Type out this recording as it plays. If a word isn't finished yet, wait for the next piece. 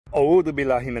A'udhu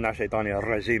billahi minash shaitanir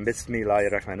rajim.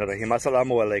 Bismillahir rahmanir rahim.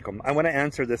 Assalamu alaikum. I want to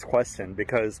answer this question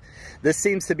because this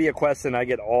seems to be a question I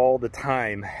get all the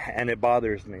time and it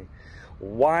bothers me.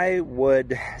 Why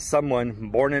would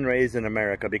someone born and raised in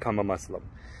America become a Muslim?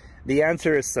 The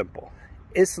answer is simple.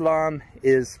 Islam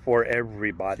is for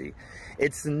everybody.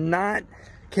 It's not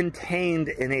contained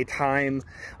in a time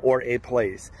or a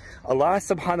place. Allah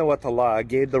subhanahu wa ta'ala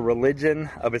gave the religion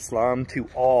of Islam to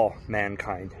all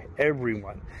mankind,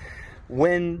 everyone.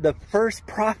 When the first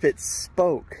prophets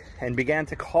spoke and began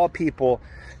to call people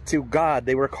to God,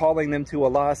 they were calling them to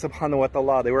Allah subhanahu wa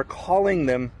ta'ala. They were calling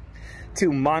them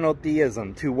to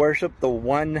monotheism, to worship the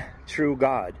one true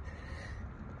God.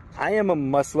 I am a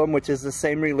Muslim, which is the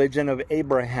same religion of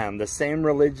Abraham, the same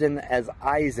religion as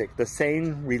Isaac, the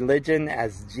same religion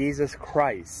as Jesus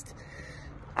Christ.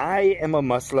 I am a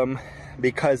Muslim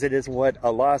because it is what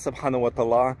Allah subhanahu wa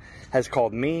ta'ala has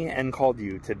called me and called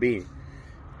you to be.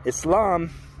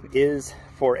 Islam is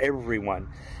for everyone.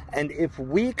 And if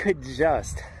we could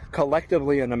just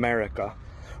collectively in America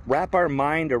wrap our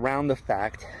mind around the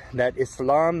fact that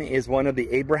Islam is one of the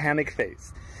Abrahamic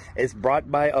faiths, is brought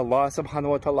by Allah subhanahu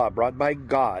wa ta'ala, brought by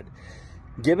God,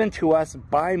 given to us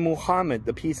by Muhammad,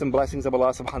 the peace and blessings of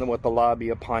Allah subhanahu wa ta'ala be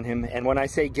upon him. And when I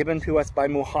say given to us by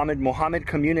Muhammad, Muhammad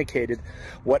communicated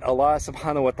what Allah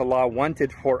subhanahu wa ta'ala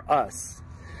wanted for us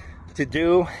to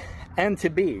do and to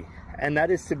be, and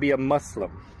that is to be a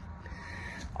Muslim.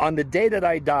 On the day that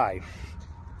I die,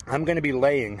 I'm going to be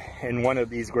laying in one of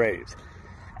these graves,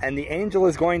 and the angel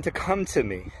is going to come to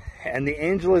me, and the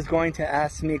angel is going to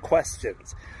ask me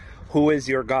questions. Who is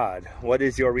your God? What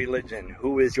is your religion?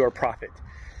 Who is your prophet?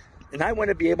 And I want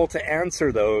to be able to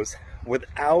answer those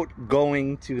without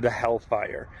going to the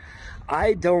hellfire.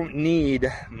 I don't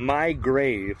need my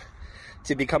grave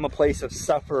to become a place of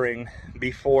suffering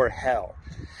before hell.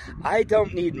 I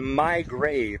don't need my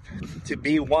grave to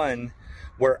be one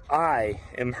where I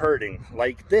am hurting,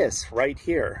 like this right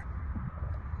here.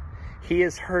 He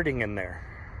is hurting in there.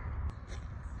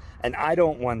 And I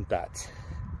don't want that.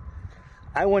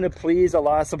 I want to please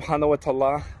Allah subhanahu wa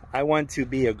ta'ala. I want to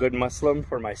be a good Muslim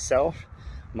for myself,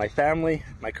 my family,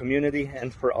 my community,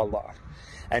 and for Allah.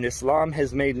 And Islam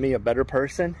has made me a better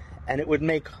person, and it would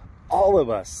make all of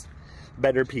us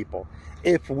better people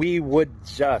if we would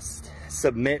just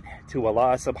submit to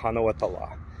Allah subhanahu wa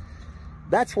ta'ala.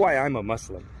 That's why I'm a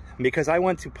Muslim, because I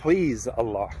want to please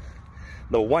Allah,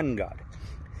 the one God.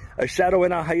 Ashhadu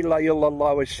anna la ilaha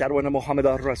illallah wa ashhadu anna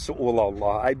Muhammadan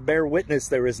Rasulullah. I bear witness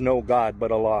there is no God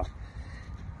but Allah,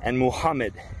 and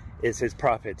Muhammad is his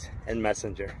prophet and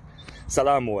messenger.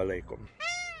 Salamu alaikum.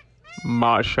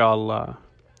 MashaAllah.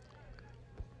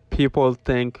 People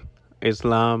think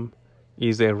Islam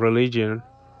is a religion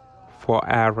for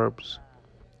Arabs.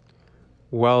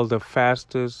 Well, the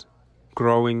fastest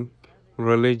growing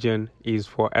religion is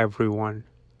for everyone.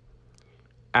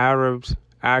 Arabs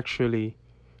actually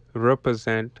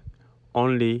represent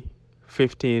only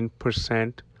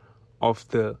 15% of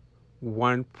the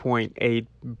 1.8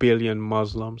 billion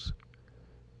Muslims.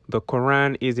 The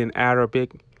Quran is in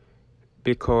Arabic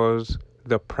because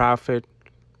the Prophet,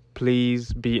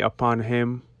 peace be upon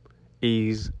him,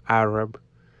 is Arab.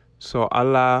 So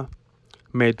Allah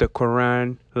made the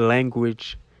Quran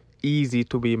language easy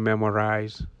to be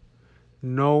memorized.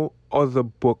 No other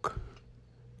book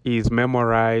is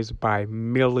memorized by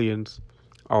millions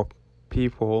of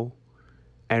people,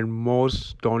 and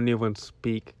most don't even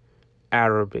speak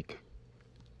Arabic.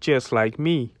 Just like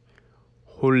me.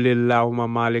 Hulillahumma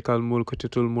malikal mulku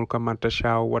tutul mulka man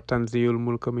tashau wa tanziyul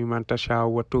mulka mimman tashau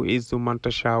wa tu'izzu man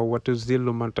tashau wa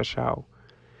tuzillu man tashau.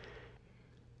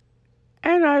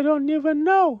 And I don't even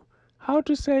know how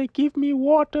to say give me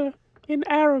water in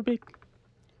Arabic.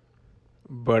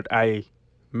 But I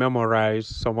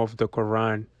memorized some of the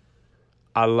Quran.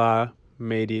 Allah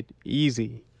made it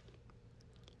easy.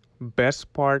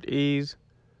 Best part is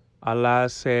Allah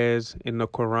says in the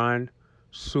Quran,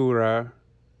 Surah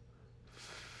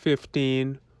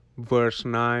 15 verse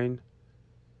 9,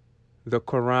 the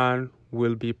Quran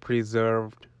will be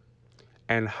preserved.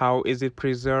 And how is it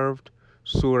preserved?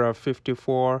 Surah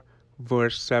 54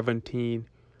 verse 17,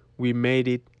 we made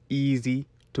it easy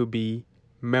to be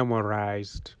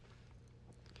memorized.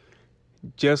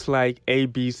 Just like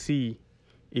ABC,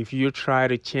 if you try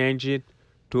to change it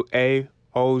to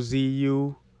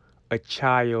AOZU, a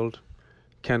child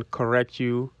can correct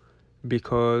you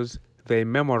because they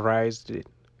memorized it.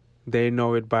 They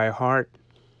know it by heart.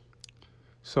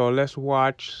 So let's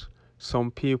watch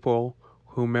some people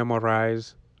who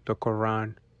memorize the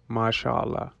Quran.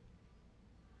 MashaAllah.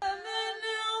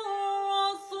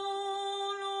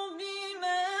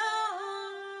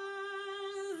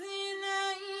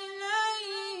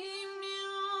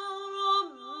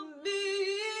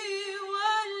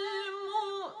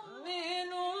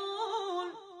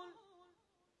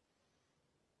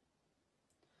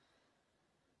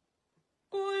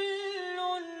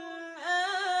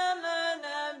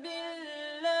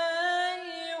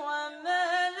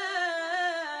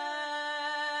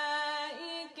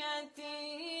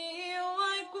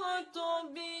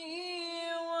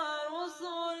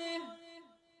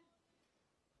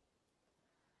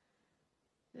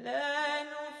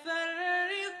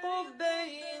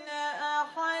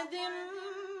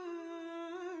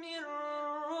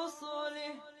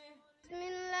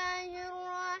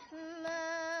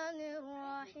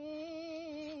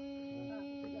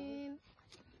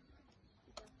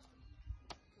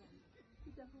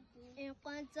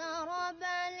 اقترب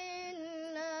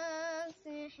للناس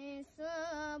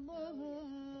حسابهم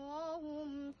وهم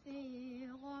في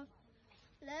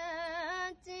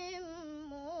غفلة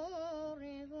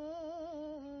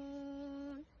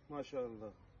معرضون. ما شاء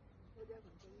الله.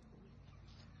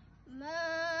 ما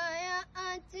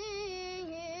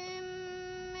يأتيهم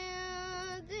من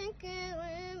ذكر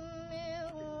من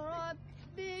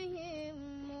ربهم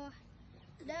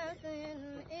محدث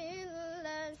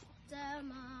إلا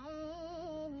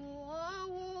استمعوه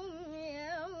وهم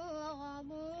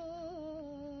يرغبون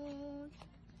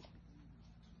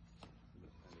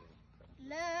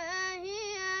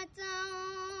لاهية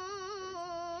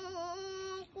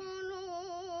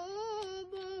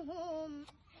قلوبهم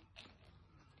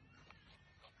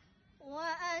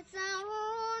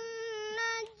وأسروا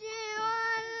النجوى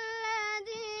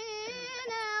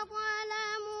الذين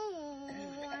ظلموا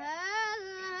هل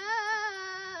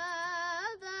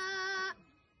هذا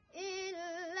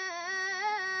إلا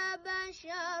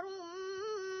بشر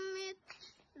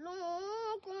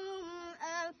مثلكم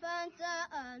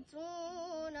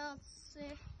أفتأتون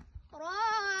السحر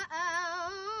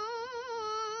وأنتم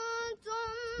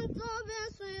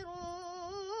تبصرون.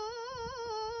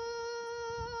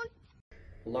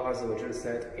 Allah Azza wa Jal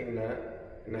said, Inna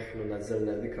nahnu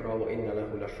nazzalna dhikra wa inna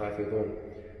lahu lahafidhun.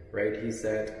 Right? He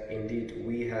said, indeed,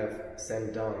 we have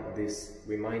sent down this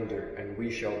reminder and we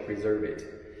shall preserve it.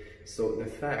 So the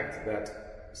fact that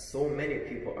so many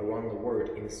people around the world,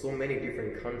 in so many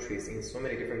different countries, in so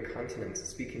many different continents,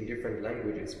 speaking different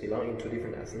languages, belonging to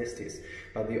different ethnicities,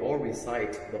 but they all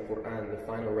recite the Quran, the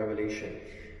final revelation,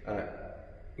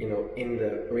 in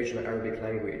the original Arabic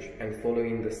language and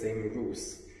following the same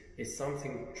rules, is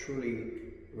something truly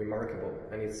remarkable,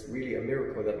 and it's really a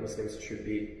miracle that Muslims should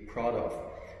be proud of.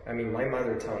 I mean, my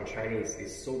mother tongue, Chinese,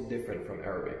 is so different from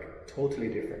Arabic, totally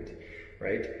different,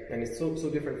 right? And it's so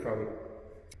different from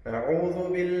أعوذ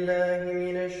بالله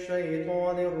من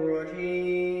الشيطان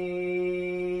الرجيم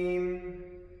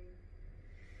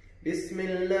بسم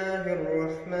الله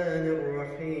الرحمن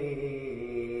الرحيم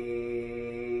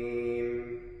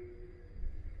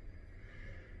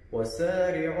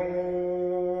وسارعوا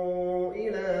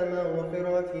إلى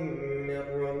مغفرة من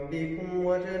ربكم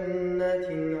وجنة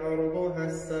عرضها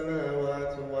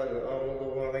السماوات والأرض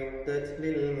أعدت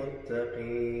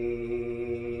للمتقين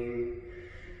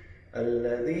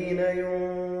الذين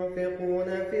ينفقون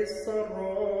في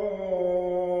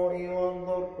السراء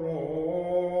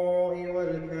والضراء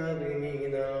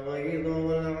والكاظمين الغيظ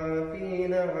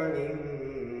والعافين عن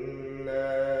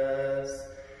الناس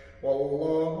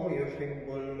والله يحب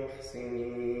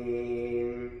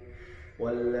المحسنين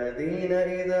والذين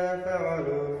إذا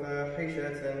فعلوا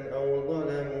فاحشة أو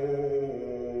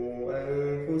ظلموا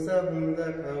أنفسهم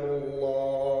ذكروا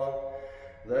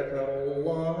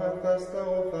الله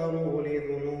فاستغفروا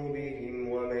لذنوبهم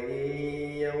ومن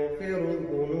يغفر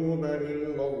الذنوب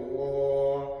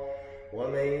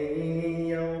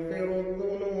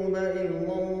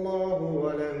إلا الله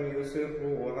ولم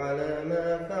يصروا على ما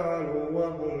فعلوا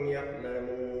وهم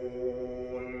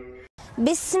يعلمون.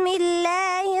 بسم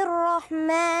الله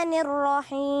الرحمن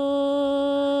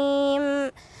الرحيم.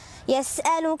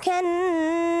 يسألك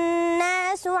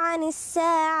الناس عن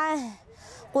الساعة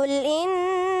قل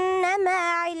إنما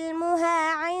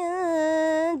علمها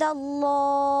عند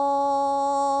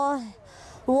الله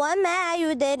وما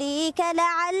يدريك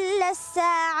لعل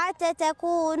الساعة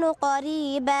تكون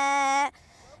قريبا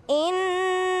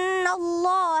إن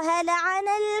الله لعن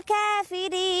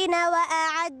الكافرين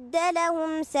وأعد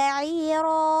لهم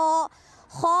سعيرا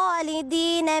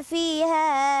خالدين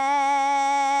فيها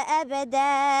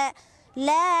أبدا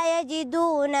لا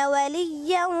يجدون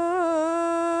وليا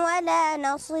ولا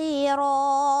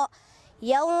نصيرا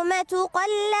يوم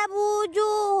تقلب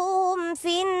وجوههم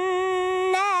في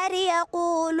النار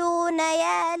يقولون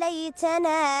يا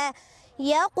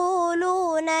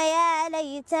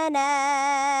ليتنا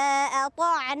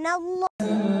أطعنا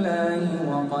الله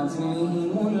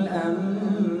وقتلهم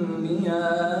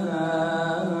الأنبياء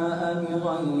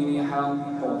بغير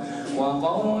حق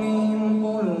وقولهم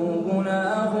قلوبنا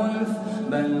غلف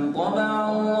بل طبع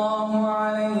الله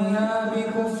عليها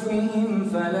بكفرهم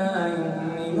فلا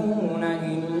يؤمنون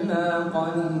إلا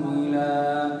قليلا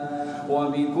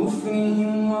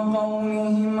وبكفرهم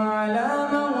وقولهم على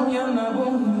مريم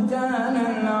بهتانا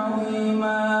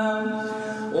عظيما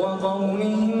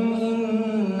وقولهم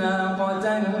إنا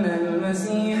قتلنا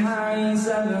المسيح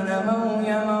عيسى ابن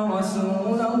مريم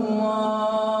رسول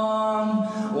الله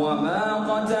وما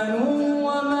قتلوه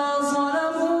وما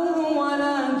صلبوه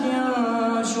ولكن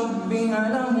شبه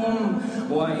لهم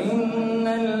وإن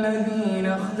الذين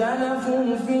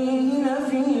اختلفوا فيه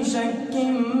لفي شك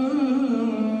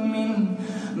منه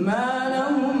ما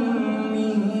لهم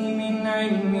به من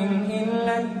علم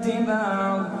إلا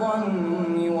اتباع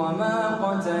الظن وما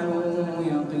قتلوه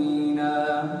يقينا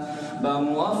بل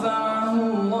رفعه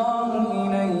الله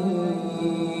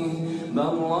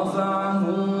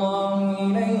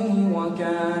إليه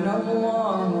وكان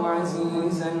الله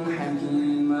عزيزا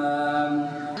حكيما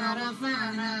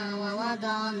رفعنا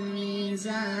ووضع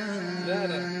الميزان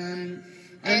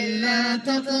ألا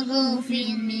تطغوا في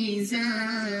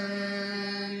الميزان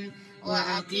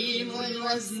وأقيموا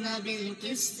الوزن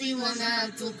بالقسط ولا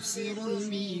تخسروا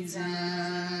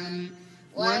الميزان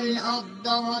والأرض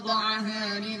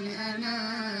وضعها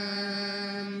للأنام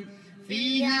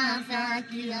فيها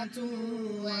فاكهة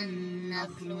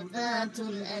والنخل ذات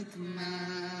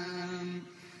الأكمام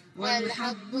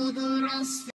والحب ذو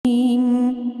العصف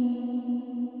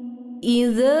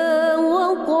إذا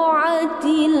وقعت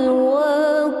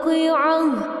الواقعة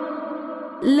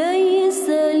ليس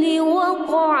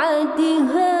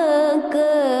لوقعتها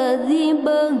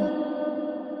كاذبة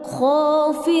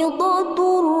خافضة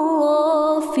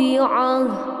رافعة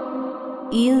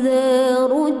إذا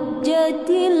رجت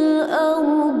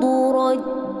الأرض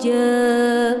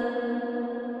رجا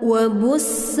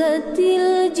وبست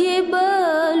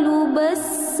الجبال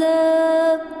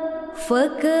بسا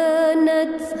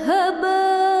فكانت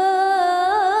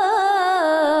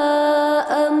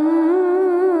هباء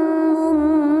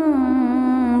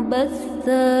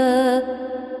منبثا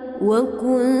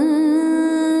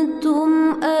وكنتم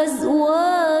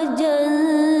أزواجا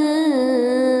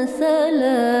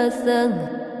ثلاثة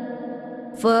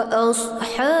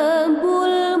فأصحاب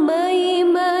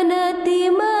الميمنة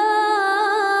ما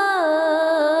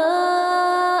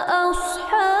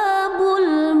أصحاب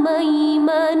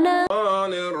الميمنة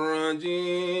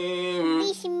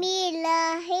بسم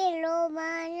الله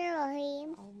الرحمن الرحيم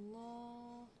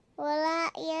ولا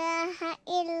إله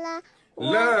إلا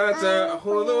لا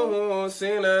تأخذه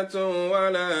سنة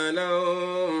ولا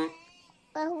نوم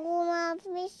وهو ما في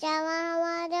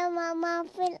السماوات وما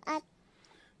في الأرض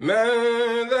من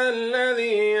ذا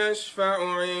الذي يشفع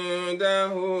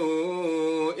عنده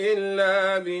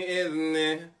إلا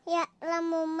بإذنه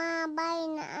يعلم ما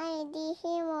بين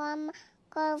أيديهم وما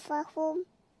خلفهم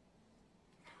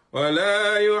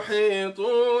ولا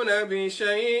يحيطون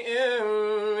بشيء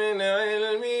من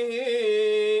علمه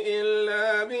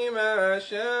إلا بما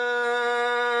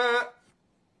شاء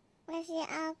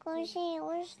وسع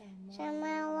كرسيه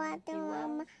السماوات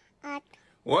والأرض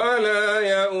ولا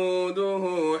يؤوده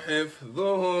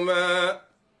حفظهما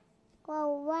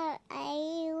وهو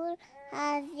العلي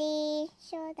العظيم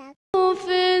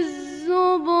في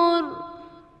الزبر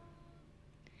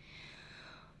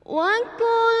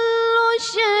وكل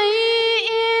شيء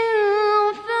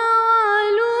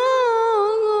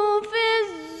فعلوه في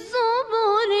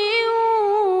الزبر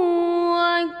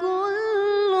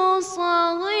وكل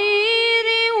صغير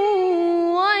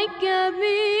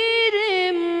وكبير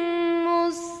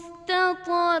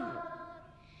مستطر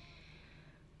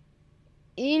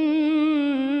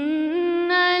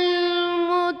إن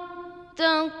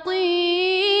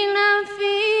المتقين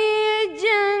في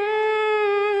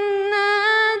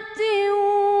جنات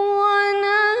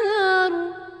ونهر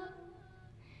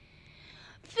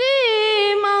في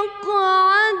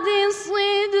مقعد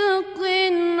صدق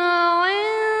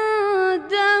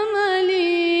عند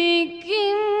مليك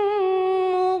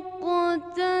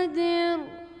مقتدر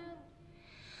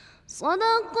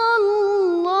صدق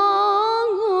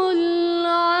الله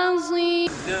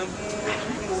العظيم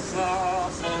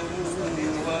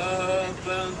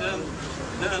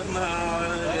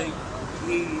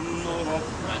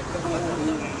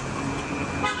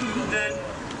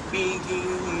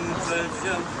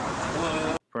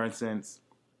For instance,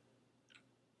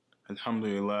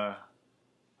 alhamdulillah,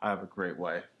 I have a great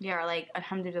wife. Yeah, or like,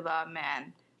 alhamdulillah,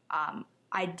 man,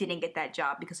 I didn't get that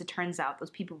job because it turns out those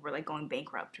people were like going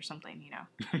bankrupt or something, you know.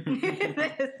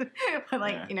 But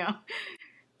like, Yeah. you know.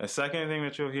 The second thing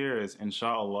that you'll hear is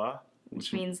inshallah,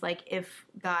 Which means like if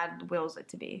God wills it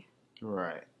to be.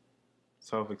 right,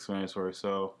 self-explanatory.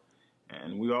 So,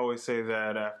 and we always say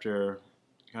that after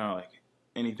kind of like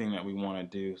anything that we want to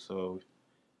do. So,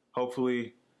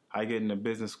 hopefully, I get into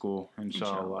business school,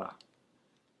 inshallah.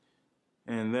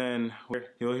 And then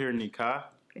you'll hear nikah,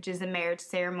 Which is the marriage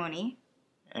ceremony.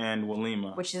 and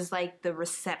walima. Which is like the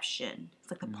reception.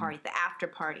 It's like the party, the after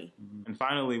party. And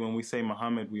finally, when we say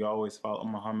Muhammad, we always follow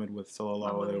Muhammad with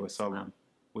sallallahu alaihi wasallam,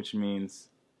 which means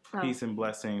peace and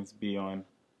blessings be on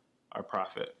our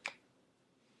prophet.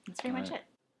 That's pretty much it.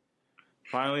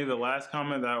 Finally, the last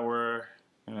comment that we're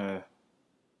gonna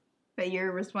that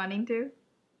you're responding to?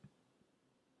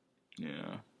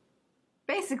 Yeah.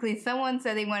 Basically, someone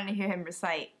said they wanted to hear him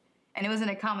recite. And it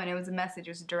wasn't a comment, it was a message,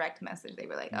 it was a direct message. They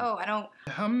were like, oh, I don't...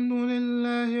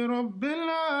 Alhamdulillahi Rabbil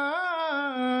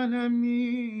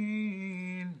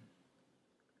Alameen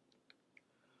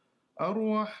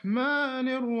Ar-Rahman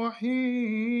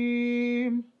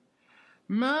Ar-Rahim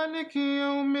Malik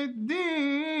Yawm Ad-Din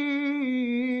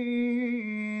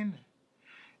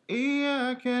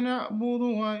Iyaka na'budu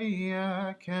wa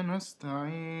iyaka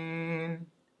nasta'in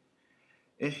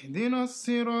اهدنا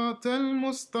الصراط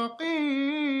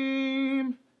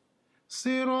المستقيم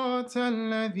صراط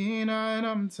الذين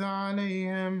أنعمت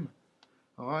عليهم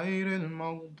غير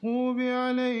المغضوب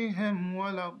عليهم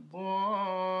ولا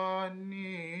الضالين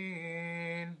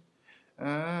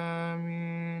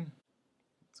آمين.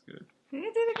 That's good. You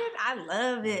did it good. I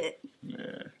love it.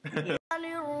 Yeah.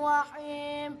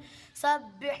 الرحيم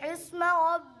سبح اسم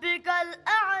ربك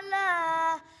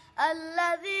الأعلى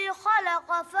الذي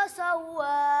خلق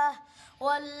فسواه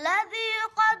والذي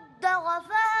قدر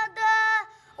فهدى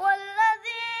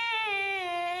والذي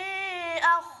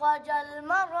أخرج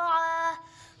المرعى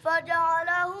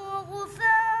فجعله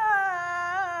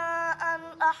غثاء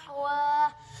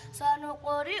أحواه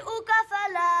سنقرئك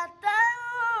فلا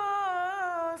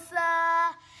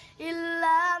تنسى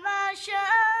إلا ما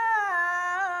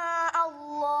شاء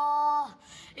الله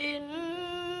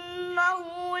إنه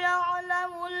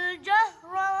يعلم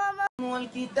الجهر وما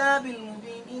والكتاب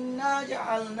المبين إنا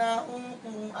جعلناه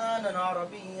قرآنا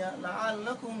عربيا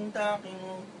لعلكم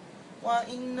تعقلون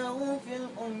وإنه في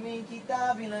الأم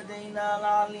كتاب لدينا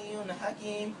لعلي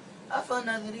حكيم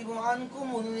أفنضرب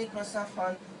عنكم الذكر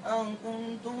صفحا أن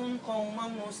كنتم قوما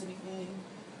مسرفين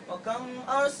وكم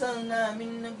أرسلنا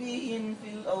من نبي في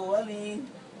الأولين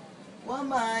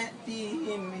وما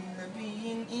يأتيهم من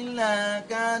نبي إلا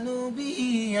كانوا به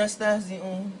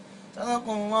يستهزئون صدق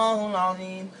الله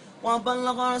العظيم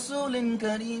وبلغ رسول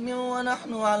كريم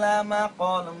ونحن على ما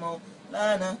قال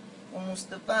مولانا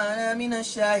ومصطفانا من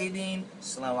الشاهدين.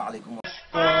 السلام عليكم.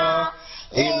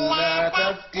 إلا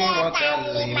تذكرة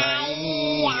لمن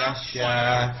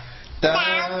يخشى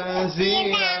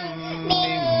تنزيلا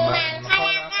ممن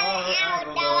خلق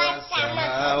الأرض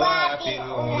والسماوات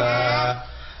العلى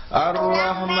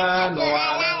الرحمن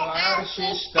على العرش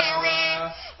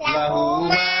استوى له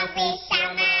ما في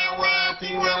السماوات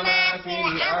وما في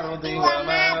الأرض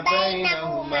وما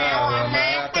بينهما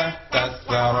وما تحت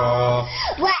الثرى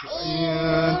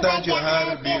وإن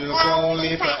تجهر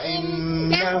بالقول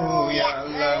فإنه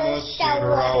يعلم السر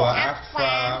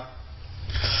وأخفى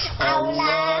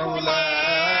الله لا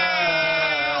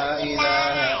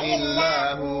إله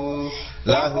إلا هو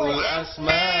له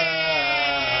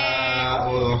الأسماء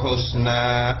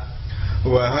الحسنى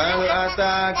وهل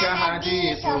أتاك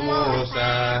حديث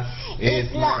موسى إذ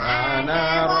رأى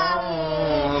نارا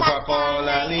فقال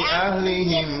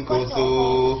لأهلهم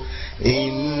كثوا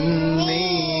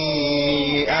إني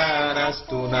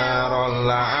آنست نارا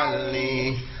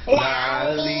لعلي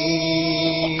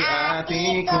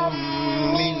آتيكم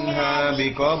منها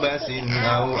بقبس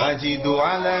أو أجد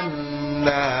على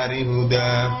النار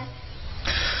هدى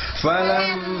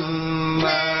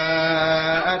فلما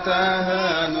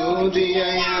أتاها نودي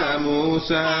يا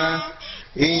موسى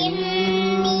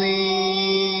إني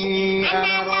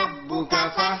أنا ربك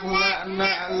فاخلع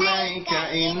نعليك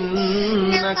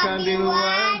إنك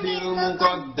بالوادي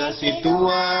المقدس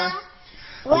طوى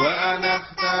وأنا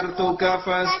اخترتك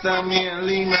فاستمع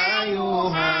لما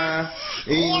يوحى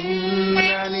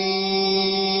إنني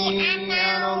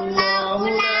أنا الله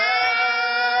لا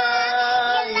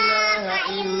إله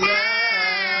إلا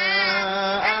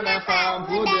أنا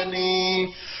فاعبدني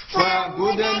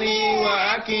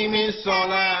وأقم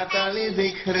الصلاة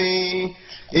لذكري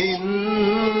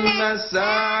إن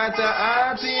الساعة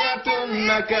آتية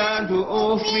أكاد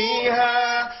أخفيها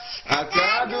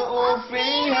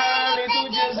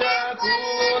لتجزى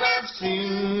كل نفس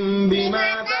بما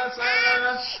تسعى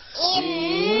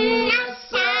إن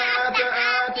الساعة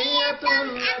آتية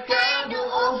أكاد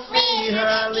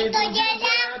أخفيها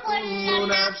لتجزى كل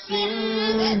نفس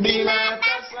بما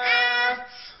تسعى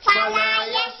فلا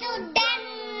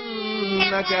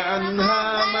يصدنك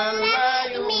عنها من لا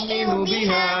يؤمن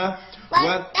بها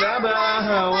واتبع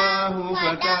هواه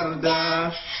فتردى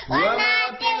وما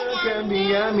تلك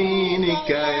بيمينك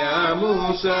يا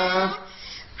موسى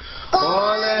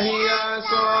قال هي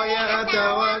عصاي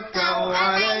أتوكل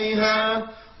عليها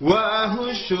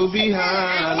وأهش بها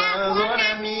على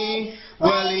غنمي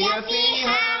ولي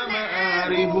فيها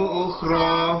مآرب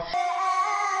أخرى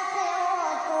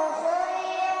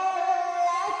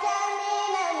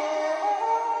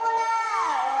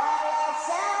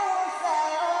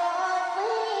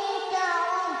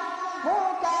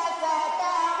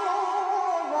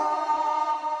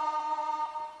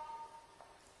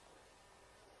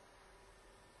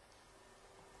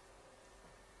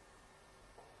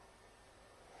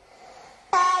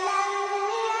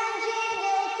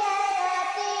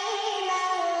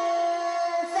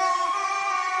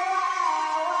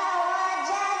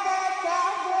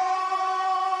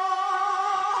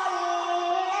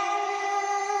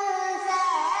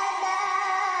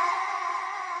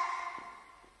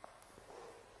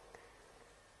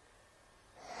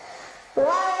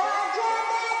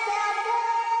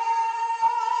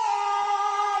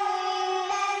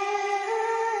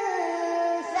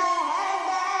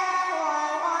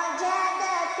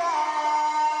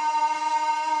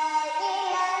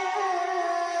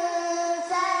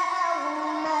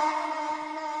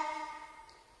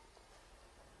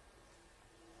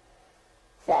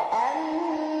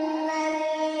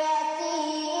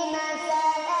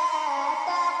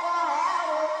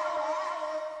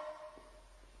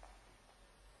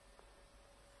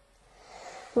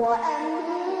وأما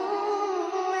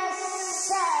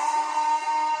السائل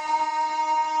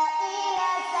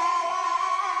فلا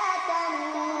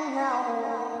تنهر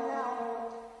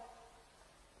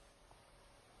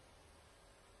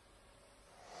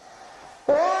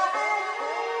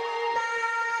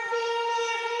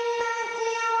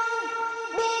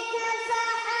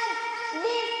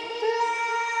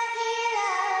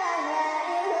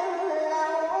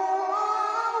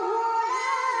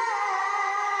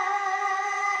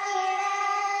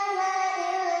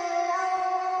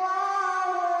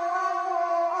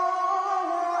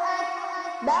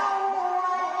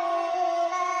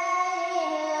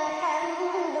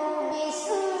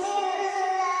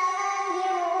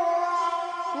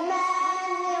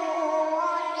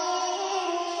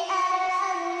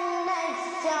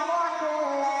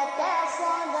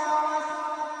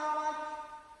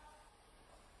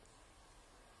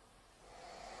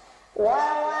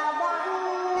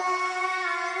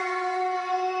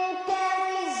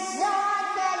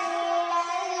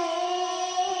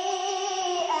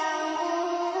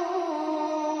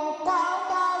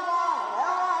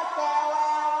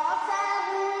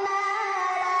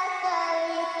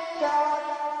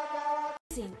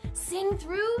Sing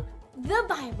through the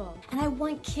Bible. And I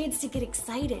want kids to get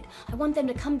excited. I want them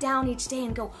to come down each day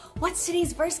and go, what's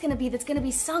today's verse gonna be that's gonna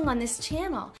be sung on this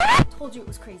channel? I told you it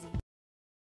was crazy.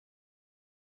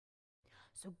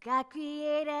 So God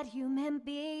created human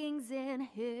beings in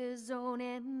His own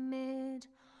image.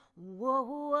 Whoa,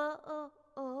 whoa,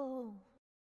 whoa.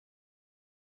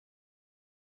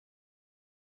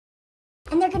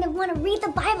 And they're going to want to read the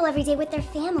Bible every day with their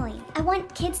family. I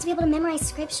want kids to be able to memorize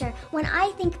scripture. When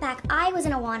I think back, I was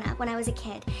in Awana when I was a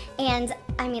kid. And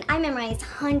I memorized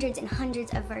hundreds and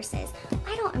hundreds of verses.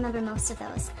 I don't remember most of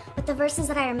those. But the verses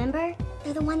that I remember,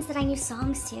 they're the ones that I knew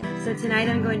songs to. So tonight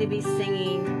I'm going to be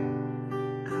singing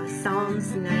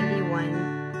Psalms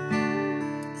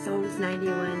 91. Psalms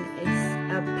 91 is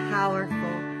a powerful.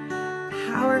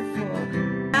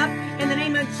 In the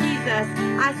name of Jesus,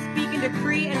 I speak and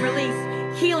decree and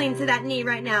release healing to that knee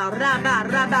right now. In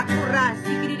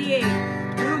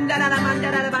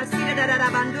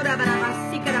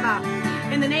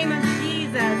the name of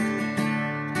Jesus.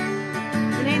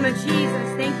 In the name of Jesus.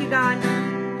 Thank you, God.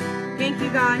 Thank you,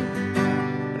 God.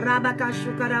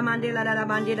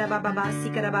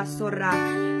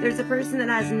 There's a person that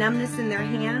has numbness in their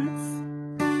hands.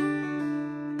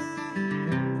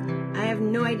 I have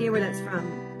no idea where that's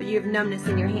from, but you have numbness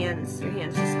in your hands. Your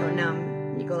hands just go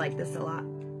numb. You go like this a lot.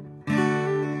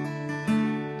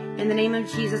 In the name of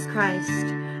Jesus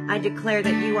Christ, I declare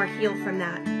that you are healed from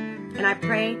that. And I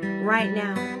pray right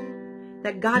now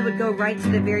that God would go right to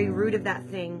the very root of that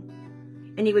thing,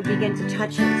 and He would begin to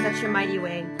touch it in such a mighty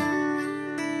way.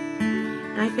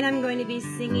 And I think I'm going to be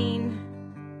singing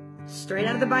straight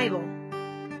out of the Bible.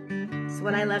 It's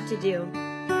what I love to do.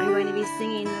 I'm going to be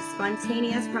singing the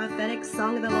spontaneous prophetic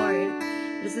song of the Lord.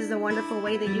 This is a wonderful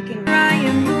way that you can. For I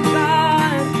am the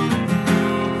God,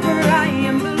 for I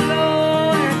am the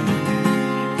Lord,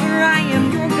 for I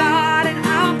am your God and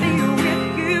I'll be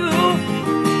with you.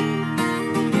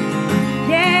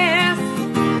 Yes,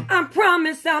 I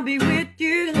promise I'll be with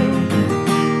you.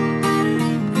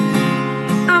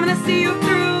 I'm gonna see you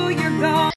through.